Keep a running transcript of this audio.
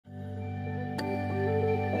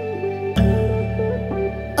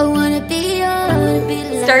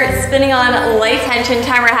start spinning on light tension.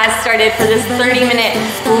 Timer has started for this 30-minute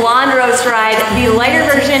lawn roast ride, the lighter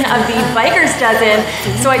version of the biker's dozen.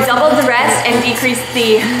 So I doubled the rest and decreased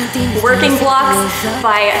the working blocks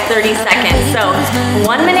by 30 seconds. So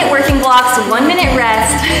 1 minute working blocks, 1 minute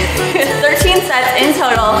rest, 13 sets in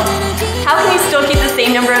total. How can you still keep the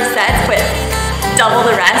same number of sets but double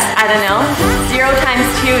the rest? I don't know. 0 times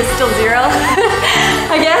 2 is still 0,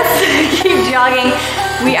 I guess. Keep jogging.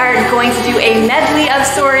 We are going to do a medley of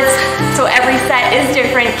sorts, so every set is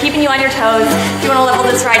different, keeping you on your toes. If you want to level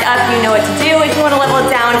this ride up, you know what to do. If you want to level it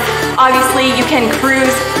down, obviously you can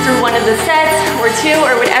cruise through one of the sets or 2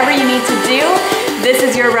 or whatever you need to do. This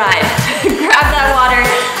is your ride. Grab that water.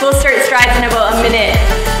 We'll start strides in about a minute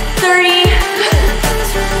 30.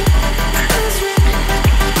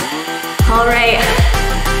 All right.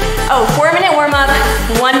 Oh, 4-minute warm up,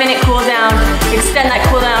 1 minute cool down. Extend that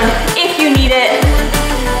cool down if you need it.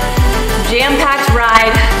 Jam-packed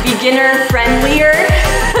ride, beginner friendlier.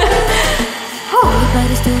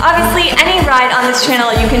 Obviously, any ride on this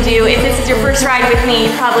channel you can do. If this is your first ride with me,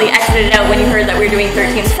 you probably exited out when you heard that we were doing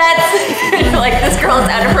 13 sets. You're like, this girl is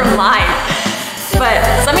out of her mind. But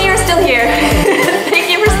some of you are still here. Thank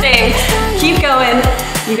you for staying. Keep going.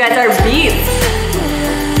 You guys are beasts.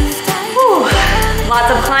 Whew. Lots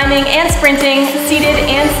of climbing and sprinting, seated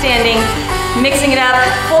and standing. Mixing it up,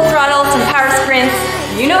 full throttle, some power sprints.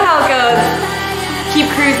 You know how it goes.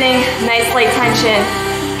 Keep cruising, nice light tension.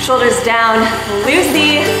 Shoulders down,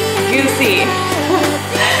 loosey-goosey.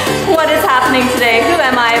 What is happening today? Who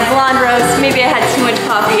am I? Blonde roast, maybe I had too much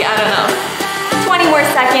coffee, I don't know. 20 more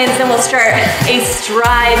seconds and we'll start a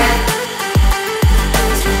stride.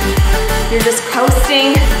 You're just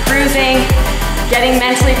coasting, cruising, getting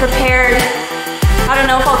mentally prepared. I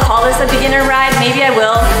don't know if I'll call this a beginner ride, maybe I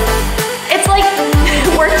will. It's like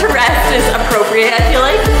work to rest is appropriate, I feel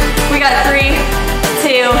like. We got 3,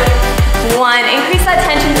 2, 1. Increase that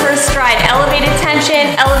tension for a stride. Elevated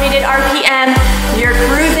tension, elevated RPM. You're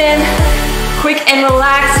cruising. Quick and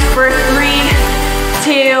relaxed for 3,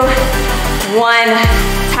 2, 1.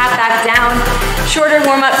 Tap back down. Shorter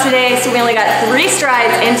warm up today, so we only got 3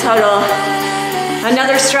 strides in total.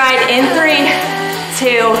 Another stride in 3,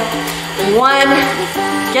 2, 1.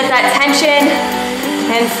 Get that tension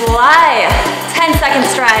and fly. 10-second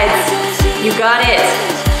strides. You got it.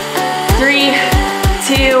 3,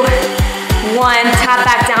 2, 1. Tap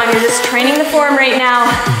back down. You're just training the form right now.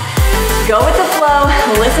 Go with the flow.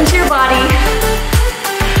 Listen to your body.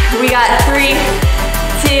 We got 3,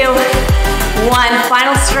 2, 1.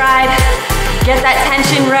 Final stride. Get that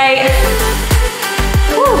tension right.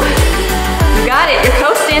 Woo. You got it. You're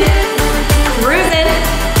coasting. Cruising.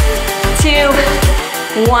 2,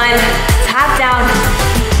 1. Tap down.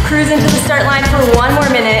 Cruising to the start line for 1 more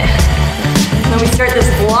minute. Then we start this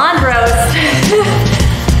blonde roast.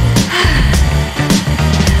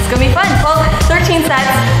 It's gonna be fun. 13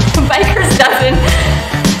 sets. Biker's dozen.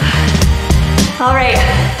 All right.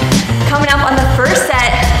 Coming up on the first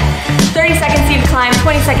set. 30-second seated climb,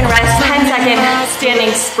 20-second rest, 10-second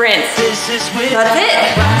standing sprint. That's it.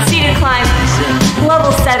 Seated climb.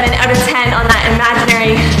 Level 7 out of 10 on that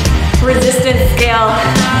imaginary resistance scale.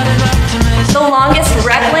 The longest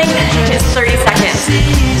rep length is 30 seconds.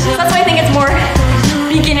 So that's why I think it's more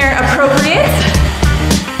beginner appropriate.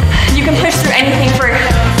 You can push through anything for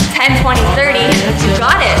 10, 20, 30. You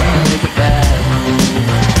got it.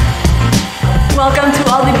 Welcome to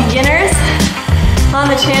all the beginners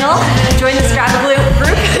on the channel. Join the Scrabble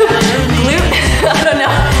group. Glute? I don't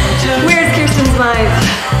know. Where's Kirsten's mind?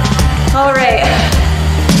 All right.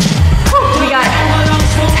 We got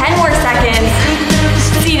 10 more seconds.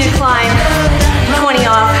 Seated climb, 20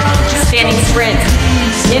 off, standing sprint.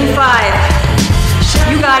 In 5.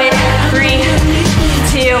 You got it. 3,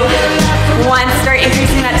 2, 1. Start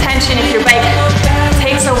increasing that tension if your bike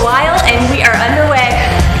takes a while, and we are underway.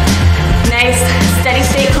 Nice, steady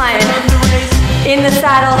state climbing. In the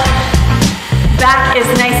saddle, back is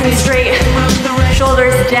nice and straight.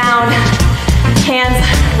 Shoulders down, hands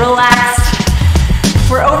relaxed.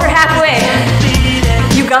 We're over halfway.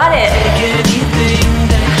 You got it.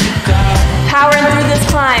 Powering through this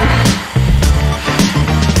climb.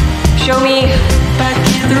 Show me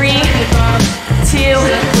 3, 2,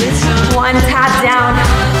 1. Tap down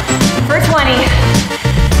for 20.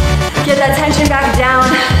 Get that tension back down.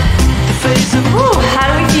 Whew,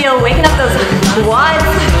 how do we feel? Waking up those quads.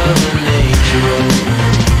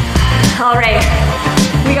 All right,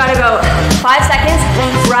 we gotta go. 5 seconds.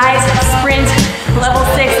 Rise, sprint, level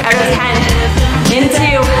 6 out of 10. In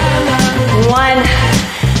 2, 1.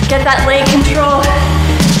 Get that leg control.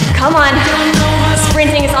 Come on.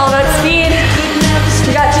 Sprinting is all about speed.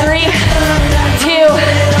 We got 3, 2,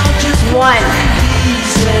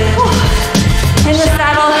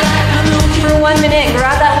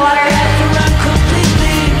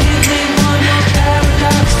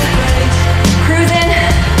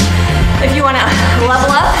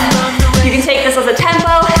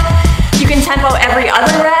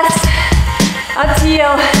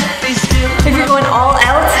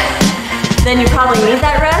 need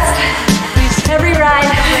that rest. Every ride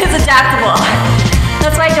is adaptable.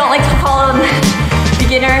 That's why I don't like to call them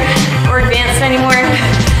beginner or advanced anymore.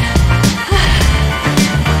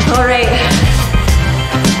 All right,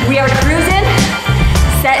 we are cruising.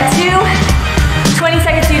 Set 2, 20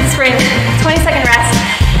 seconds seated sprint, 20 second rest,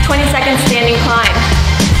 20 second standing climb.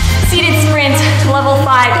 Seated sprint, level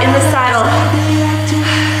 5 in the saddle.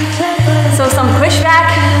 So some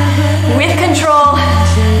pushback with control,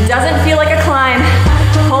 doesn't feel like a climb,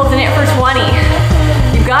 holding it for 20.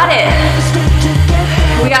 You got it.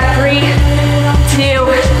 We got 3, 2,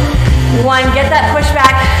 1. Get that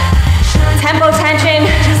pushback. Tempo tension,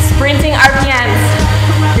 sprinting RPMs.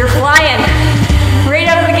 You're flying right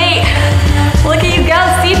out of the gate. Look at you go,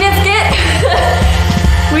 Sea Biscuit.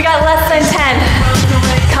 We got less than 10.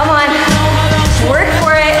 Come on, work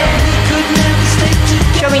for it.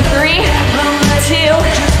 Show me 3, 2,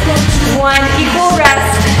 1, equal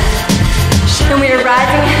rest. And we are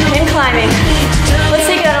rising and climbing. Let's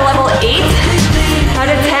take it at a level 8 out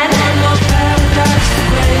of 10.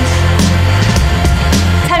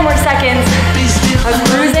 10 more seconds of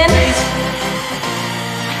cruising.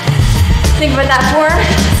 Think about that form.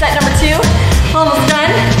 Set number 2, almost done.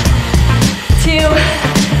 2,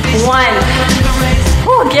 1.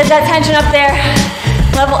 Ooh, get that tension up there.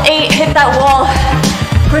 Level 8, hit that wall.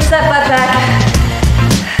 Push that butt back.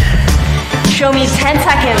 Show me 10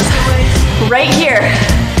 seconds right here.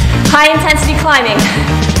 High intensity climbing.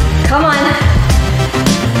 Come on.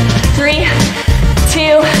 3,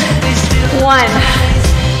 2, 1.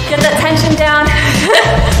 Get that tension down.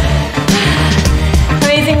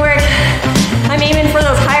 Amazing work. I'm aiming for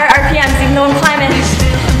those higher RPMs even though I'm climbing.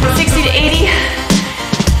 60 to 80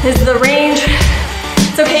 is the range.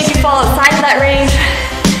 It's okay if you fall outside of that range.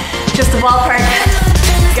 Just a ballpark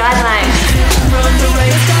guideline.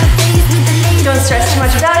 Don't stress too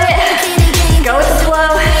much about it. Go with the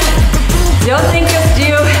flow. Don't think, just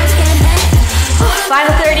do.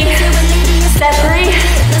 Final 30. Set 3.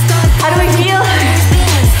 How do we feel?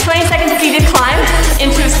 20 seconds seated climb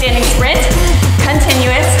into a standing sprint.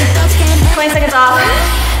 Continuous. 20 seconds off.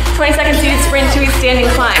 20 seconds seated sprint to a standing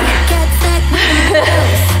climb.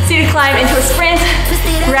 Seated climb into a sprint.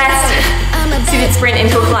 Rest. Seated sprint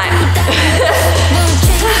into a climb.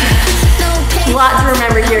 A lot to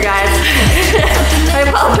remember here, guys. I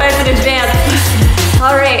apologize in advance.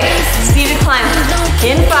 All right, seated climb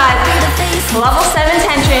in 5. Level 7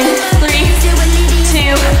 tension. 3,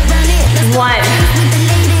 2, 1.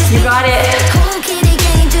 You got it.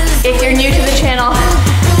 If you're new to the channel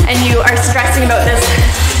and you are stressing about this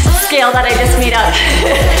scale that I just made up,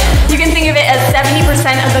 you can think of it as 70%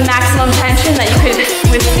 of the maximum tension that you could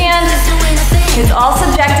withstand. It's all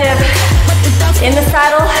subjective. In the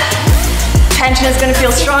saddle, tension is going to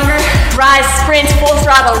feel stronger. Rise, sprint, full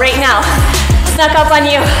throttle right now. Snuck up on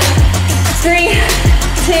you. 3,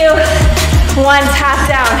 2, 1, tap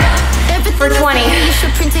down for 20.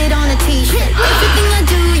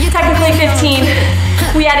 Technically 15.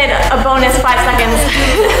 We added a bonus 5 seconds.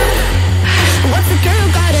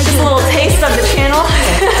 Just a little taste of the channel.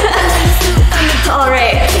 All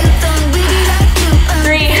right.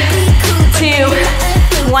 3, 2,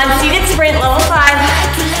 1. Seated sprint, level 5.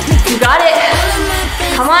 You got it.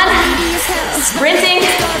 Come on. Sprinting.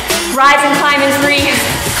 Rise and climb in 3,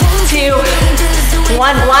 2,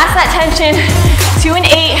 1. Blast that tension. 2 and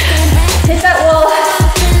 8. Hit that wall.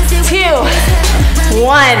 2,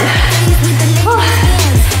 1.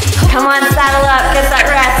 Come on, saddle up. Get that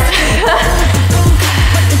rest.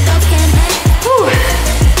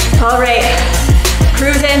 All right.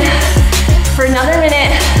 Cruising for another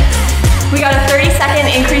minute. We got a 30-second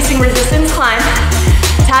increasing resistance climb.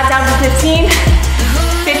 Tap down to 15.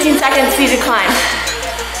 15 seconds seated climb.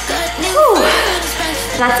 Whew.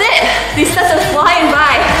 That's it. These sets are flying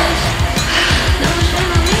by.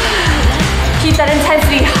 Keep that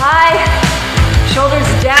intensity high. Shoulders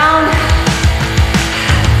down.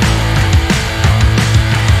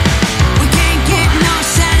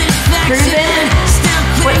 Cruising.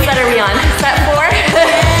 What set are we on? Set 4.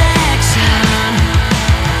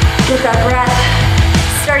 Get that breath.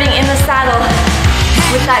 Starting in the saddle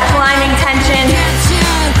with that climbing tension.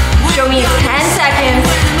 Show me 10 seconds.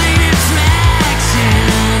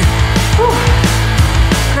 Whew.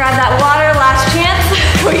 Grab that water, last chance.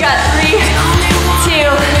 We got 3, 2,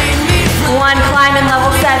 1. Climb in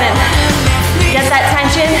level 7. Get that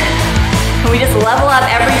tension. And we just level up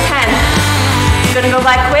every 10. It's gonna go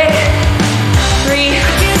by quick. 3,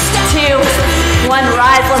 2, 1.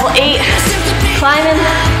 Rise, level 8. Climbing.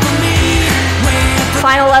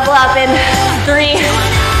 Final level up in 3,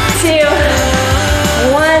 2,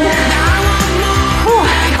 1. Whew.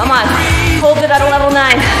 Come on. Hold it at a level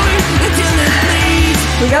 9.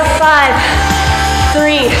 We got 5,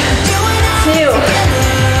 3, 2,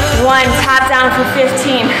 1. Tap down for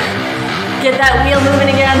 15. Get that wheel moving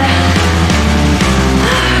again.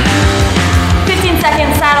 15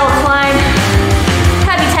 seconds, saddle climb.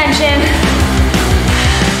 Heavy tension.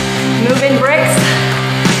 Moving bricks.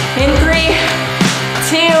 In 3,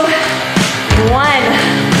 2, 1.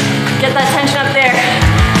 Get that tension up there.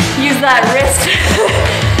 Use that wrist.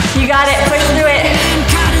 You got it, push through it.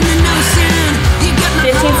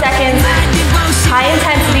 15 seconds. High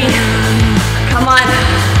intensity. Come on.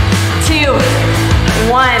 2,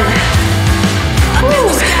 1.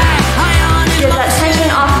 Woo. Get that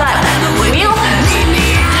tension off that wheel.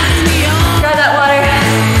 Grab that water.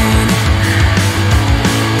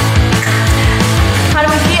 How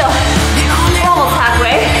do we feel? We're almost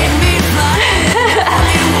halfway.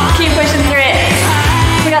 Keep pushing through it.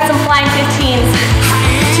 We got some flying 15s.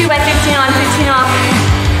 2 by 15 on, 15 off.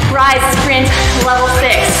 Rise, sprint, level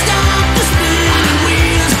 6.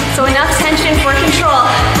 So enough tension for control.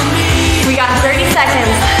 We got 30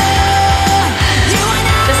 seconds.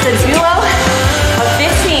 Just a duo of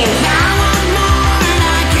 15.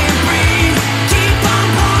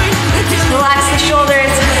 Relax the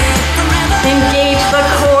shoulders. Engage the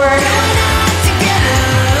core.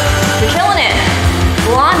 You're killing it.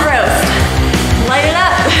 Blonde roast. Light it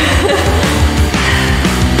up.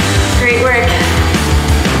 Great work.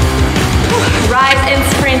 Rise and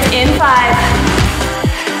sprint in 5,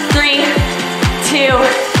 3, 2,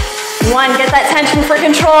 1. Get that tension for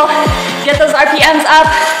control. Get those RPMs up.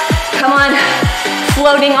 Come on.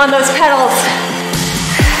 Floating on those pedals.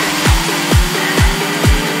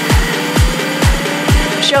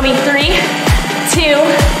 Show me 3, 2,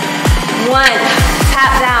 1.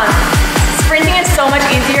 Tap down. Sprinting is so much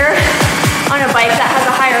easier on a bike that has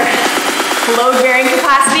a higher load bearing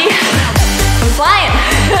capacity. I'm flying.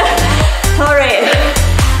 All right.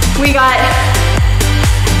 We got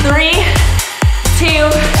 3, 2,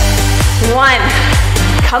 1.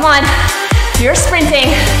 Come on. You're sprinting.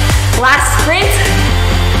 Last sprint.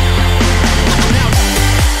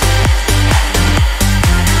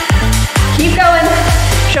 Keep going.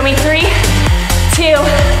 Show me 3, 2,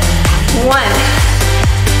 1.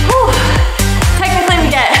 Whew. Technically we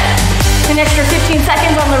get an extra 15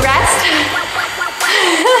 seconds on the rest.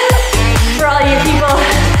 For all you people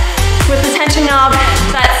with the tension knob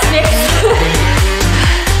that sticks.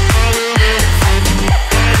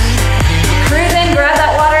 Cruise in, grab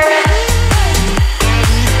that water.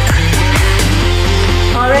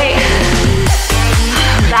 All right.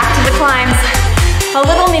 Back to the climbs. A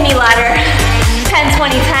little mini ladder. 10,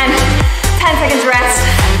 20, 10. 10 seconds rest.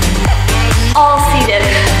 All seated.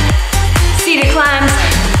 Seated climbs.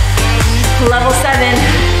 Level 7.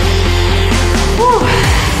 Woo.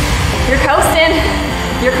 You're coasting.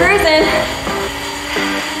 You're cruising.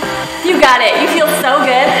 You got it. You feel so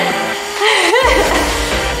good.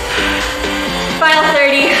 Final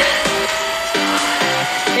 30.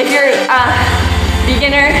 If you're a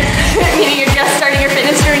beginner, meaning you're just starting your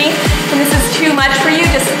fitness journey, and this is too much for you,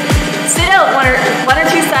 just sit out one or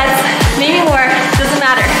two sets, maybe more, doesn't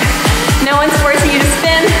matter. No one's forcing you to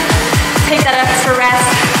spin. Take that extra rest.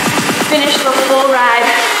 Finish the full ride.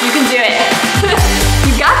 You can do it.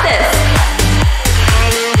 You got this.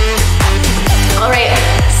 All right,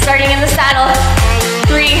 starting in the saddle.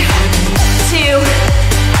 3, 2,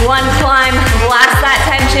 1, climb. Blast that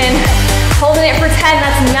tension. Holding it for 10,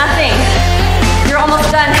 that's nothing. You're almost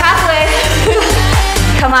done, halfway.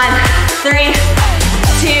 Come on, 3,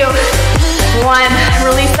 2, 1.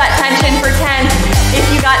 Release that tension for 10. If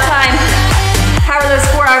you got time, power those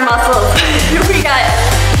forearm muscles. We got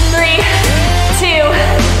 3, 2,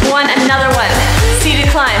 1, another one. Seated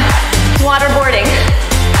climb, waterboarding,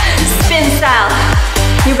 spin style.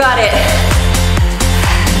 You got it.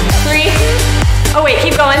 3, oh wait,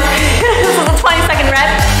 keep going. This is a 20-second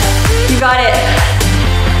rep. You got it.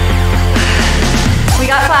 We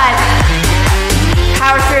got 5.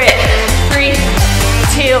 Power through it. 3,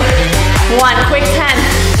 2, 1. Quick 10.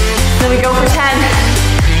 Then we go for 10.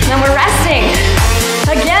 Then we're resting.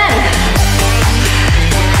 Again.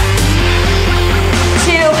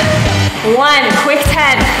 2, 1. Quick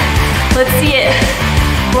 10. Let's see it.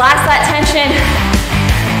 Blast that tension.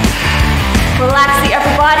 Relax the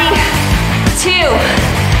upper body. 2,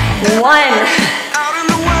 1.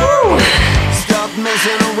 Woo.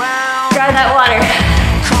 Grab that water.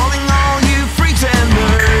 Calling all you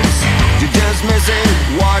pretenders. You're just missing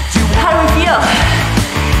what you want. How do we feel?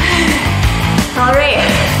 All right.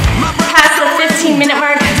 Past the 15-minute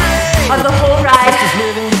mark of the whole ride.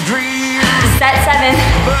 Set 7.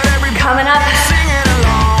 Coming up.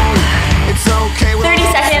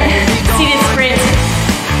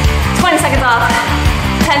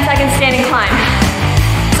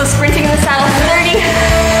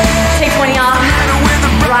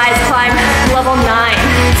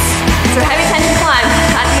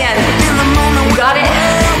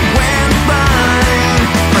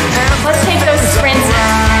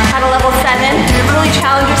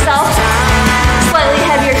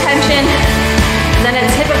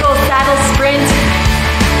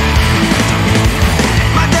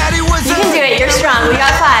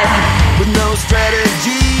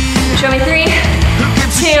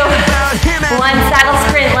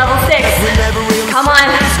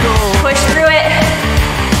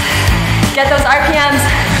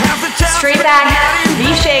 straight back,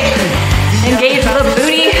 V-shake, engage the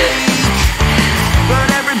booty.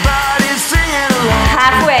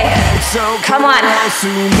 Halfway, come on,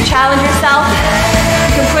 challenge yourself,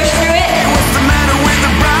 you can push through it.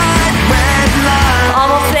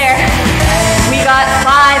 Almost there, we got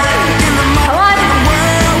 5, come on,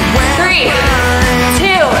 3,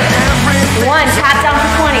 2, 1, tap down for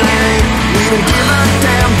 20.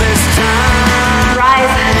 Rise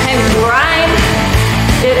and grind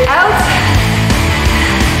it out.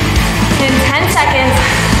 In 10 seconds,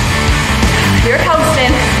 you're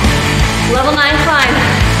coasting. Level 9 climb.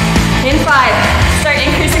 In 5, start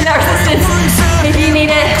increasing that resistance if you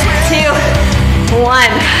need it. 2, 1.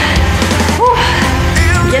 Whew.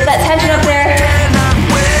 Get that tension up there.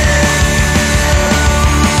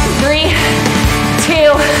 3,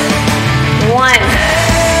 2, 1.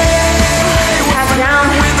 Tap down.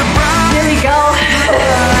 Here we go.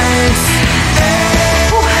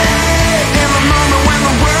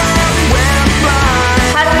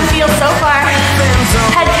 How do we feel so far?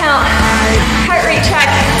 Head count, heart rate check,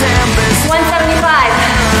 175.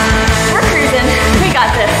 We're cruising, we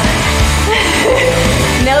got this.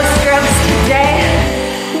 No strokes today,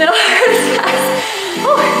 no heart attacks.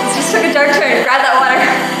 Oh, just took a dark turn, grab that water.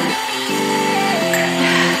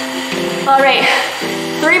 All right,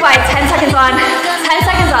 3 by 10 seconds on, 10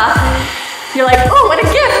 seconds off. You're like, oh, what a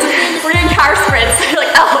gift. We're doing power sprints. You're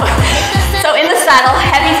like, oh. So in the saddle,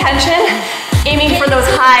 heavy tension, aiming for those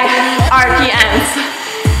high RPMs.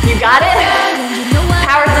 You got it?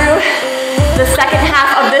 Power through the second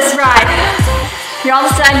half of this ride. You're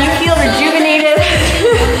almost done. You feel rejuvenated.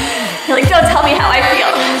 You're like, don't tell me how I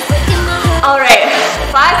feel. All right,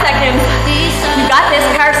 5 seconds. You got this.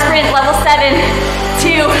 Power sprint, level 7,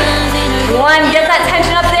 2, 1. Get that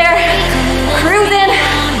tension up there. Cruising.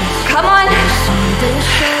 Come on.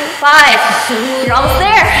 5. You're almost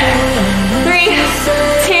there. 3,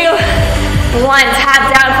 2, 1. Tap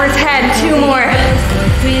down for 10. 2 more.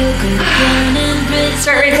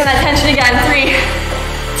 Start raising that tension again. 3,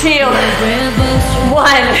 2,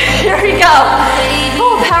 1. Here we go.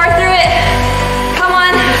 Oh, power through it. Come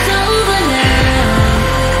on.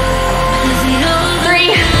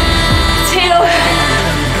 3, 2,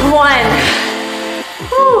 1.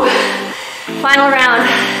 Whew. Final round.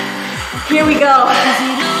 Here we go.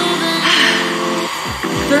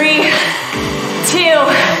 3, 2,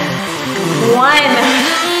 1.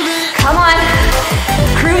 Come on.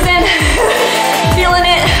 Cruising. Feeling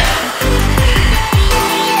it.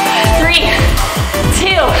 3,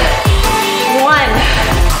 2, 1.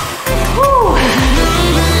 Whew.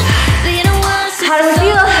 How do we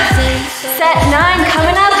feel? Set 9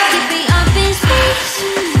 coming up.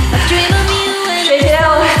 Shake it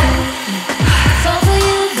out.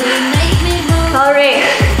 All right.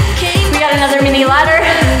 We got another mini ladder.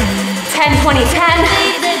 10, 20, 10.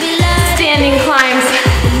 Standing climbs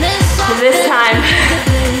this time.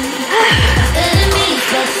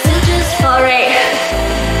 All right.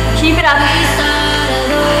 Keep it up.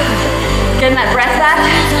 Getting that breath back.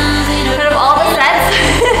 Out of all the sets,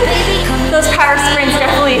 those power sprints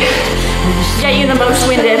definitely get you the most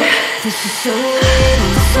winded.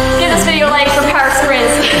 Give this video a like for power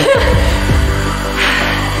sprints.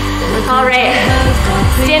 All right.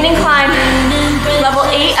 Standing climb. Level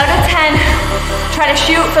 8 out of 10. Try to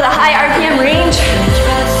shoot for the high RPM range.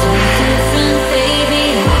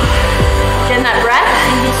 Getting that breath.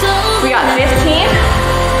 We got 15.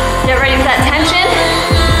 Get ready for that tension.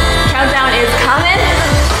 Countdown is coming.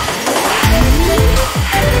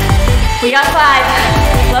 We got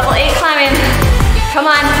 5. Level 8 climbing. Come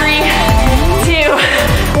on, 3, 2,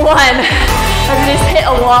 1. I just hit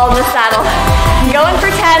a wall in the saddle. I'm going for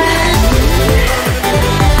 10.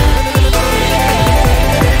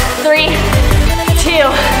 3, 2,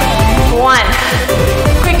 1.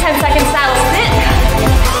 Quick 10-second saddle split.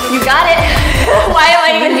 You got it. Why am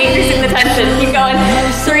I even decreasing the tension? Keep going.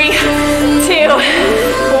 3, 2,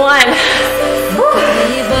 1. Woo.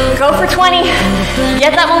 Go for 20.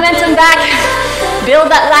 Get that momentum back.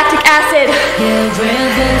 Build that lactic acid.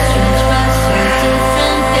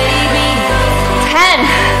 10.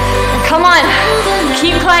 Come on.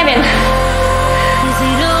 Keep climbing.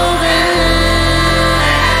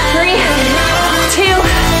 3, 2,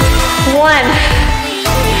 1.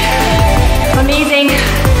 Amazing.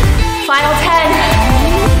 Final 10.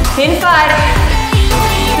 In 5,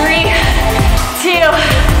 3, 2,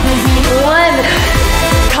 1.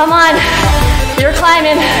 Come on. You're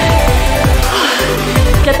climbing.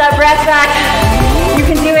 Get that breath back. You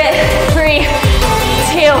can do it. 3,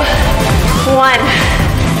 2, 1.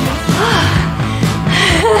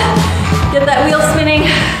 Get that wheel spinning.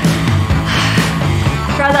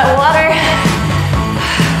 Grab that water.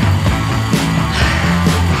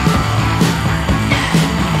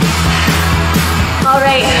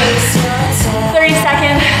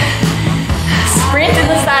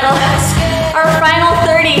 final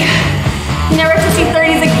 30. Never to see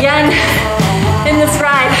 30s again in this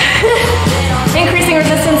ride. Increasing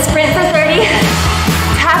resistance sprint for 30.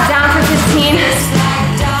 Tap down for 15.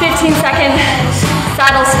 15-second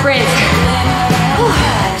saddle sprint.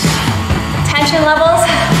 Tension levels.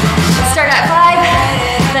 Start at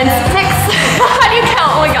 5, then 6. How do you count?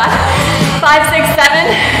 Oh my god. 5, 6, 7.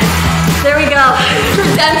 There we go.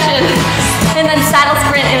 Redemption. And then saddle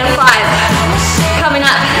sprint in a 5. Coming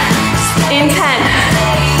up in 10.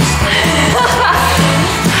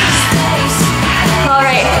 All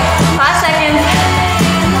right. 5 seconds.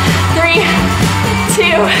 3,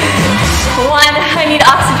 2, 1. I need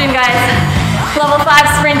oxygen, guys. Level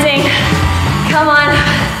 5 sprinting. Come on.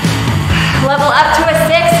 Level up to a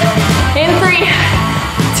 6 in 3,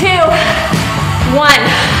 2, 1.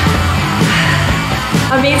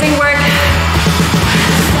 Amazing work.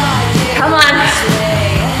 Come on.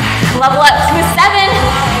 Level up to a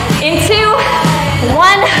 7 in 2,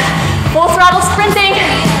 1. Full throttle sprinting.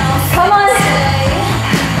 Come on.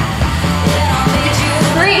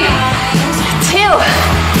 3, 2,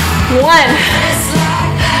 1.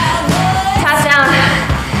 Tap down.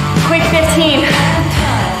 Quick 15.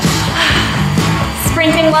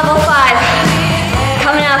 Sprinting level 5.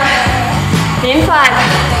 Coming up in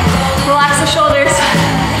 5. Relax the shoulders.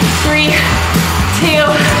 3, 2,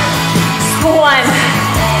 1.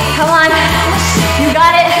 Come on. You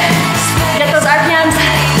got it. Get those RPMs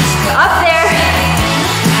up there.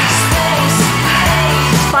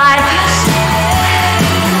 5,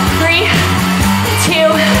 3, 2,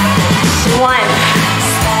 1.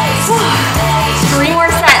 3 more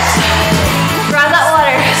sets. Grab that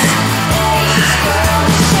water.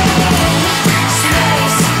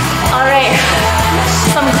 All right,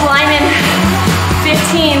 some climbing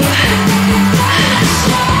 15s.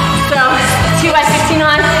 So 2 by 15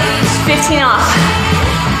 on, 15 off.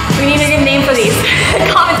 We need a good name for these.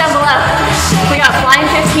 Comment down below. We got flying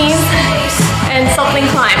 15s and something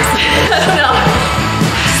climbs. I don't know.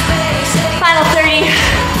 Final 30.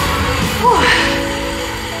 Whew.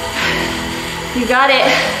 You got it.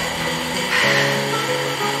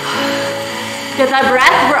 Get that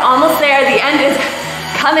breath. We're almost there. The end is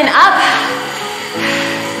coming up.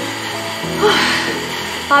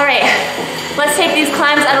 All right, let's take these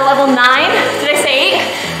climbs at a level 9. Did I say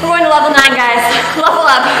 8? We're going to level 9, guys. Level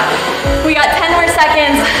up. We got 10 more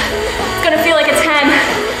seconds. It's gonna feel like a 10.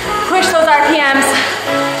 Push those RPMs.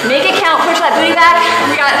 Make it count. Push that booty back.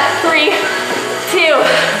 We got 3, 2,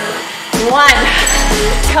 1.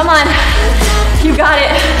 Come on. You got it.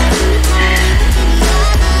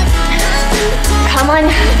 Come on.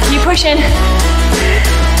 Keep pushing.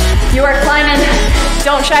 You are climbing.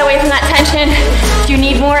 Don't shy away from that tension. If you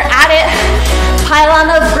need more, add it. Pile on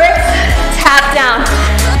those bricks. Tap down.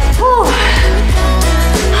 Whew.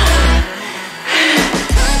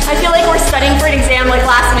 I feel like we're studying for an exam like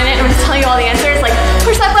last minute and I'm just telling you all the answers. Like,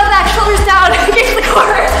 push that butt back, shoulders down, against the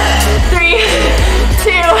core. 3,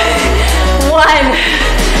 2, 1.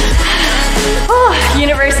 Oh,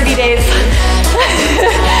 university days.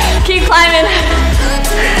 Keep climbing.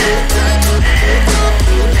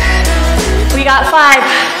 We got 5,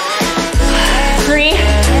 3,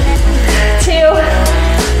 2,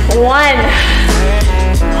 1.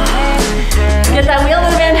 Get that wheel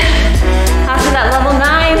moving after that level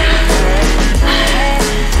 9.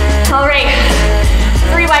 All right,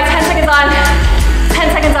 3 by 10 seconds on,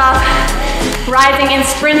 10 seconds off. Rising and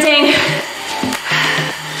sprinting.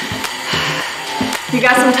 You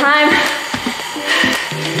got some time.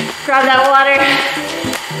 Grab that water.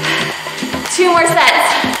 2 more sets.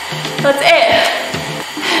 That's it.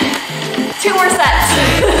 2 more sets.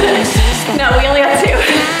 No, we only got 2.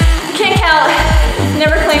 Can't count.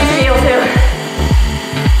 Never claimed to be able to.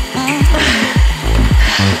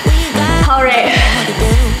 All right.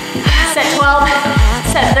 Set 12,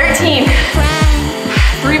 set 13.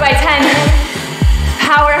 3 by 10.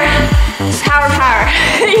 Power, power, power.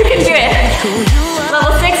 You can do it.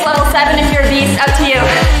 Level 6, level 7 if you're a beast, up to you.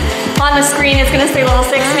 On the screen it's gonna say level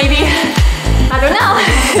 6 maybe. I don't know.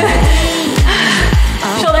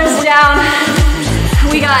 Shoulders down.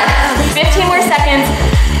 We got 15 more seconds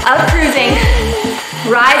of cruising.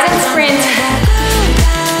 Rise and sprint.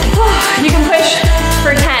 You can push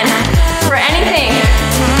for 10, for anything.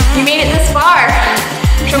 You made it this far.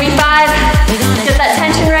 Show me 5. Get that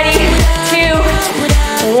tension ready. 2,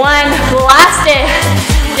 1. Blast it.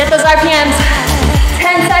 Get those RPMs.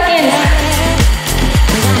 10 seconds.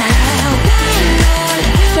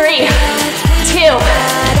 3.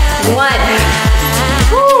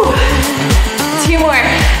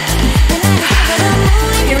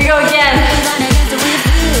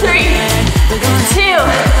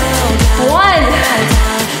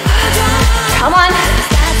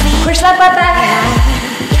 that butt back.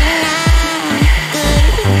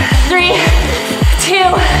 3, 2,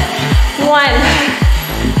 1.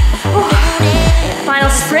 Final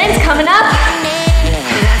sprint coming up.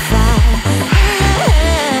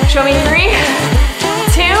 Show me 3,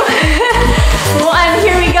 2, 1.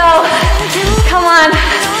 Here we go. Come on.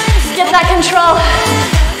 Get that control.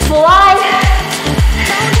 Fly.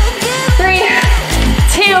 3,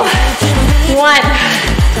 2, 1.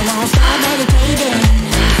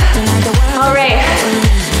 All right.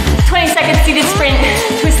 20 seconds seated sprint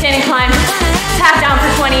to a standing climb. Tap down for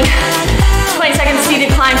 20. 20 seconds seated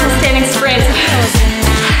climb to a standing sprint.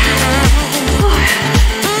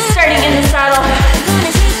 Starting in the saddle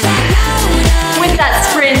with that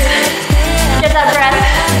sprint. Get that breath.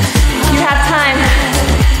 You have time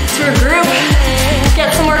to regroup.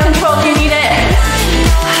 Get some more control if you need it.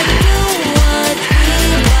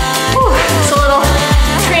 It's a little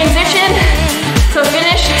transition to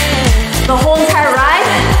finish the whole entire ride.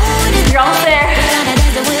 You're almost there.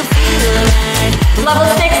 Level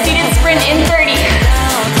 6 seated sprint in 30.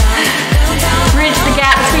 Bridge the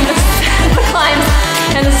gap between the climbs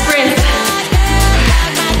and the sprints.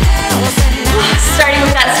 Starting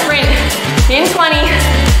with that sprint in 20.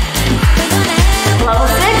 Level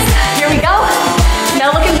 6, here we go.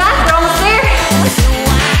 Now looking back, we're almost there.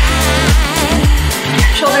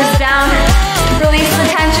 Shoulders down, release the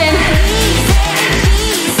tension.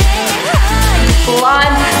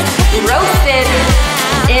 Blonde, roasted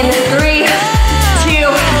in 3, 2,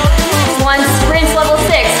 1. Sprints level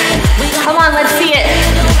 6. Come on, let's see it.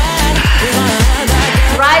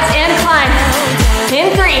 Rise and climb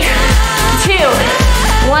in 3, 2,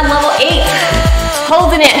 1. Level 8.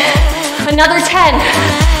 Holding it. Another 10.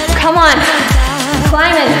 Come on.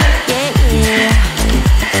 Climbing.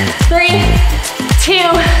 3,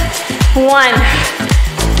 2, 1.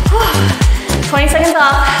 20 seconds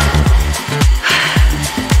off.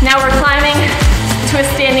 Now we're climbing to a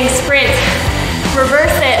standing sprint.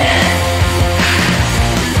 Reverse it.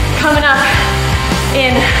 Coming up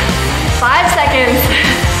in 5 seconds.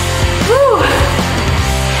 Woo.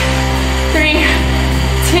 3,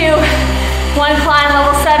 2, 1. Climb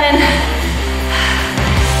level 7.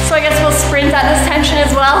 So I guess we'll sprint at this tension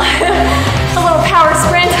as well. A little power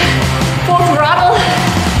sprint. Full throttle.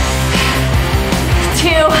 2,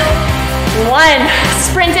 1.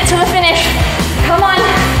 Sprint it to the finish. Come on.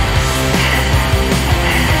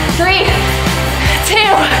 3, 2,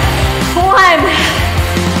 1.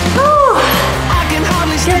 Woo.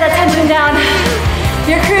 Get that tension down.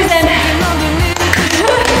 You're cruising.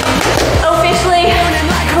 Officially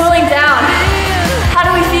cooling down. How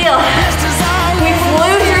do we feel? We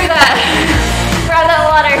flew through that. Grab that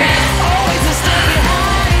water.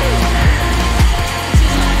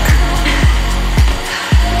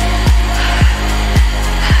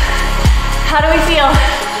 How do we feel?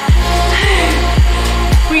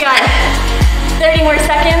 We got 30 more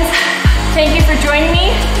seconds. Thank you for joining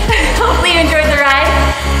me. Hopefully you enjoyed the ride.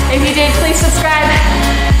 If you did, please subscribe,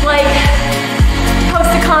 like,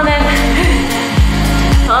 post a comment.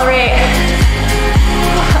 All right.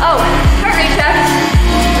 Oh, heart rate check.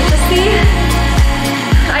 Let's see.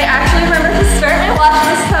 I actually remember to start my watch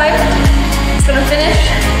this time. Just gonna finish.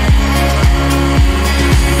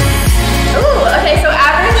 Ooh, okay, so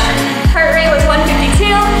average heart rate was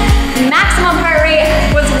 152. Maximum heart rate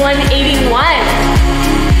was 181.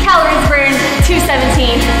 Calories burned,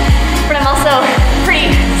 217. But I'm also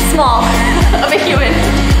pretty small of a human.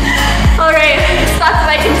 All right, stop the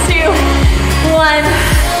bike in 2, 1.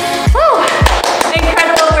 Woo!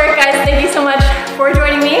 Incredible work, guys. Thank you so much for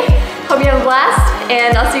joining me. Hope you have a blast,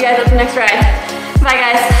 and I'll see you guys at the next ride.